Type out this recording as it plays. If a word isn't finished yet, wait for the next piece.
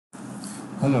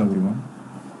Hello everyone,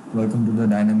 welcome to the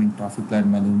Dynamic Traffic Light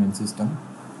Management System.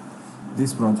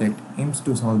 This project aims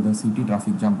to solve the city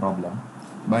traffic jam problem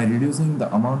by reducing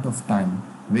the amount of time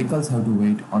vehicles have to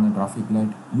wait on a traffic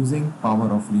light using power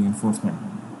of reinforcement.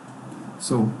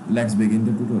 So let's begin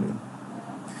the tutorial.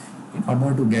 In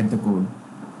order to get the code,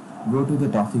 go to the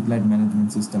Traffic Light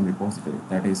Management System repository,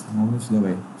 that is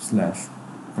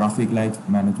 /traffic light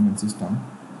management system.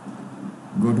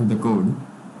 Go to the code,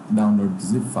 download the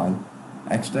zip file,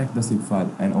 extract the zip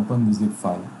file and open the zip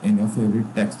file in your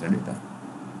favorite text editor.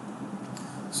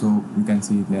 So you can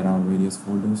see there are various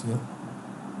folders here.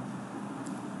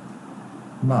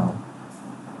 Now,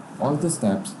 all the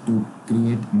steps to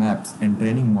create maps and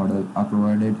training model are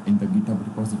provided in the GitHub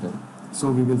repository.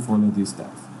 So we will follow these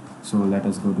steps. So let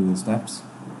us go to the steps.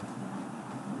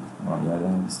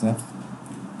 Steps.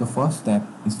 The first step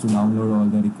is to download all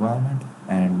the requirement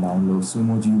and download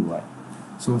Sumo GUI.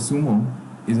 So Sumo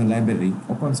is a library,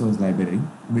 open source library,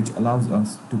 which allows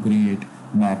us to create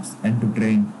maps and to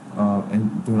train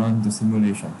and to run the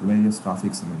simulation, various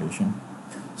traffic simulation.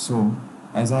 So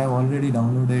as I already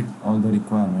downloaded all the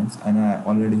requirements and I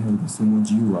already have the Sumo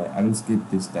GUI, I will skip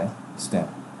this step.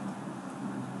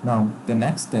 Now the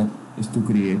next step is to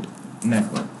create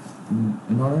network.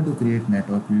 In order to create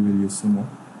network, we will use Sumo.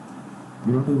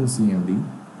 Go to the CMD.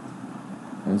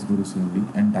 Let's go to CMD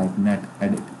and type net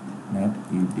edit.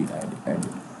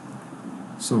 Edit.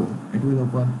 So it will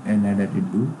open an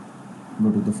edited tool.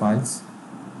 Go to the files,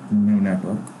 new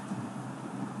network.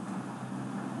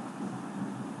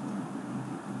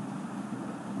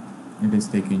 It is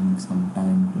taking some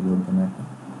time to load the network.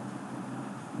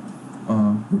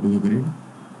 Go to the grid,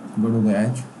 go to the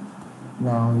edge.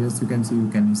 Now yes, you can see you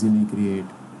can easily create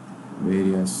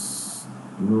various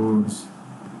roads,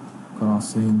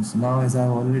 crossings. Now as I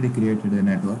have already created a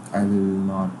network, I will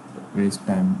not waste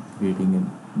time creating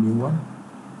a new one.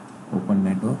 Open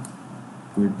network,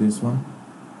 quit this one,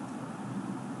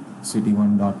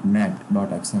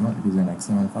 city1.net.xml, it is an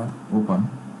XML file, open.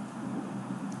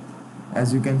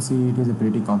 As you can see, it is a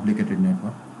pretty complicated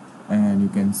network and you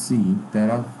can see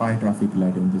there are 5 traffic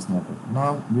lights in this network.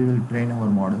 Now we will train our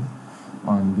model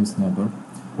on this network.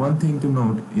 One thing to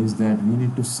note is that we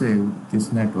need to save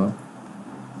this network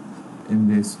in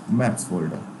this maps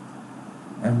folder.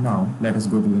 And now let us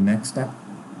go to the next step.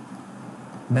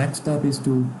 Next step is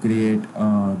to create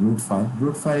a route file.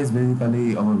 Route file is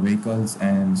basically our vehicles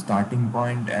and starting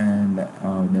point and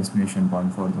destination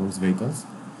point for those vehicles.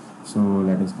 So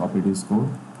let us copy this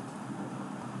code.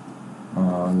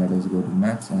 Let us go to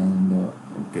maps and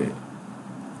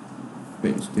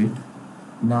paste it.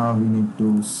 Now we need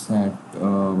to set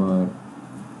our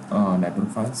network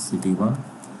file city1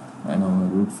 and our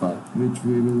route file, which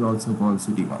we will also call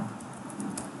city1.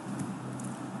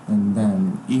 And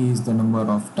then E is the number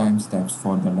of time steps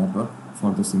for the network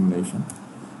for the simulation.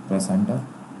 Press enter.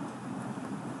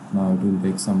 Now it will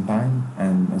take some time,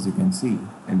 and as you can see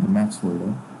in the maps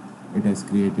folder, it has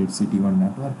created city1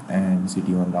 network and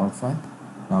city1 route file.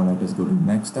 Now let us go to the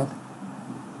next step.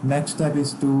 Next step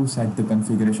is to set the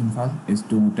configuration file, is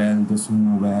to tell the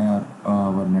Sumo where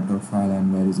our network file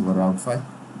and where is our route file.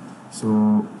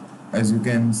 So as you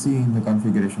can see in the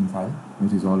configuration file,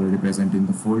 which is already present in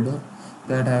the folder,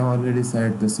 that I have already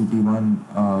set the city1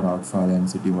 route file and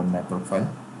city1 network file.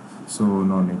 So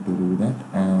no need to do that,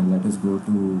 and let us go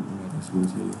to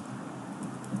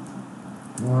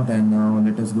and now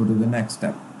let us go to the next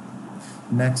step.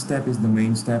 Next step is the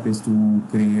main step, is to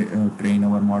create train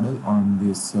our model on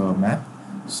this map.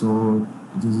 So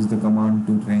this is the command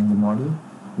to train the model.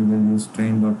 We will use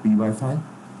train.py file.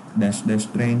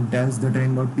 --train tells the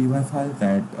train.py file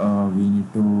that we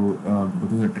need to go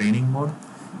to the training mode.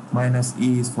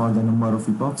 -e is for the number of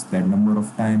epochs, that number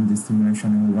of time this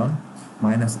simulation will run.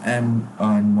 -m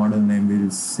and model name will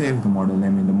save the model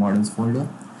name in the models folder.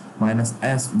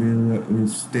 -s will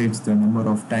states the number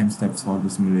of time steps for the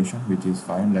simulation, which is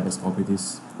fine. Let us copy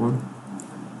this code,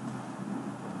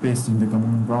 paste in the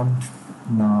command prompt.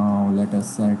 Now let us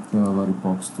set our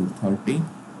epochs to 30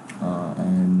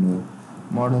 and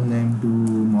model name to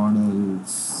model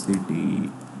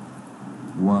city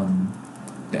 1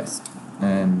 test,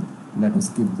 and let us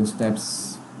skip the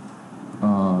steps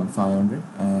 500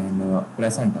 and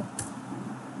press enter.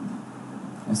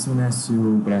 As soon as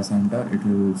you press enter, it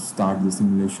will start the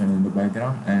simulation in the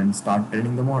background and start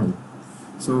training the model.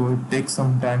 So it takes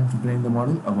some time to train the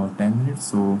model, about 10 minutes.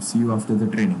 So see you after the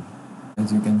training.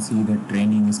 As you can see, the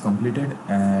training is completed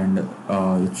and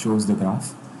it shows the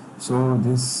graph. So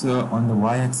this on the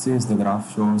y-axis, the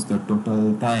graph shows the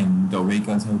total time the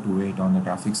vehicles have to wait on the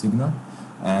traffic signal,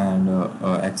 and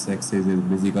x-axis is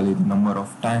basically the number of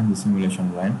time the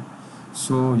simulation ran.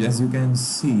 So as you can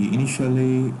see,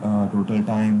 initially total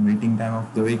time waiting time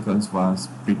of the vehicles was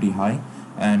pretty high,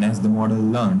 and as the model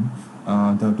learned,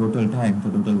 the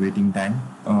total waiting time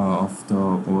of the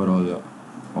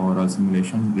overall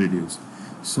simulation reduced.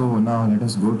 So now let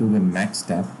us go to the next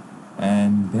step,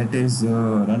 and that is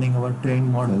running our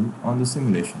trained model on the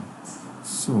simulation.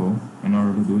 So in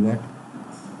order to do that,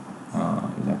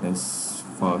 let us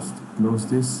first close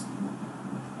this,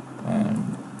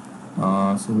 and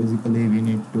so basically we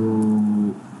need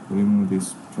to remove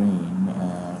this train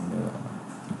and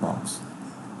box.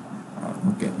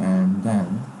 Okay, and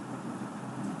then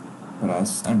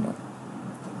press enter.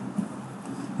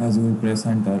 As we press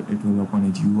enter, it will open a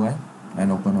GUI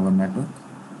and open our network.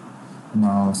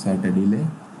 Now set a delay,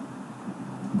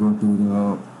 go to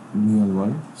the real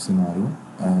world scenario,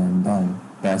 and then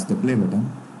press the play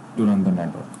button to run the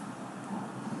network.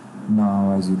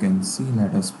 Now as you can see,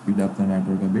 let us speed up the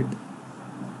network a bit.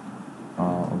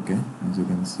 Okay, as you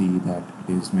can see that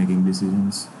it is making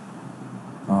decisions.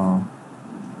 uh,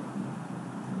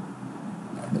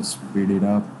 let us speed it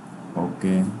up.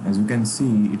 Okay, as you can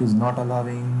see, it is not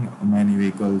allowing many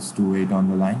vehicles to wait on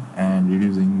the line and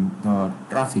reducing the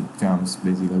traffic jams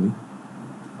basically.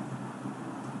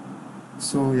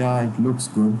 So yeah, it looks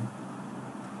good.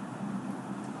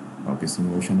 Okay,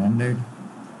 simulation ended.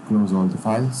 Close all the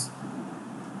files.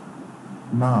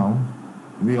 Now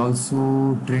we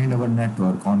also trained our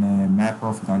network on a map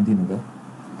of Gandhinagar.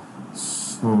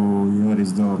 So here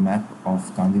is the map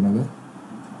of Gandhinagar,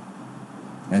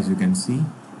 as you can see,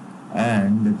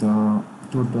 and the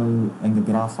total and the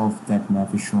graph of that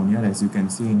map is shown here. As you can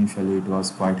see, initially it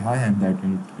was quite high and that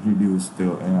it reduced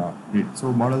the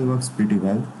so model works pretty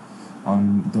well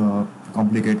on the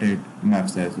complicated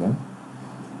maps as well.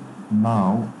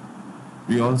 Now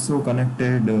we also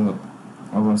connected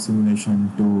our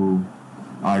simulation to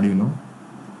Arduino.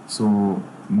 So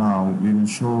now we will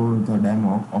show the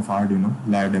demo of Arduino,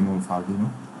 live demo of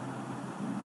Arduino.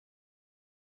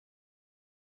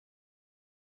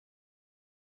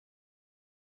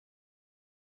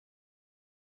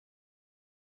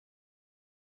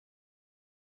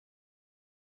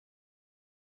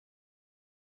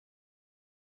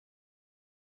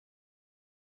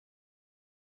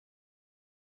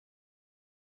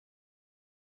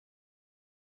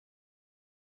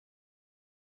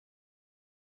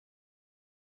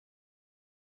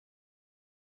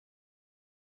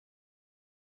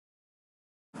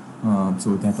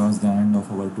 So that was the end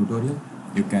of our tutorial.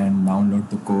 You can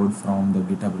download the code from the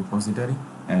GitHub repository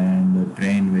and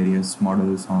train various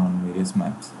models on various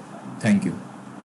maps. Thank you.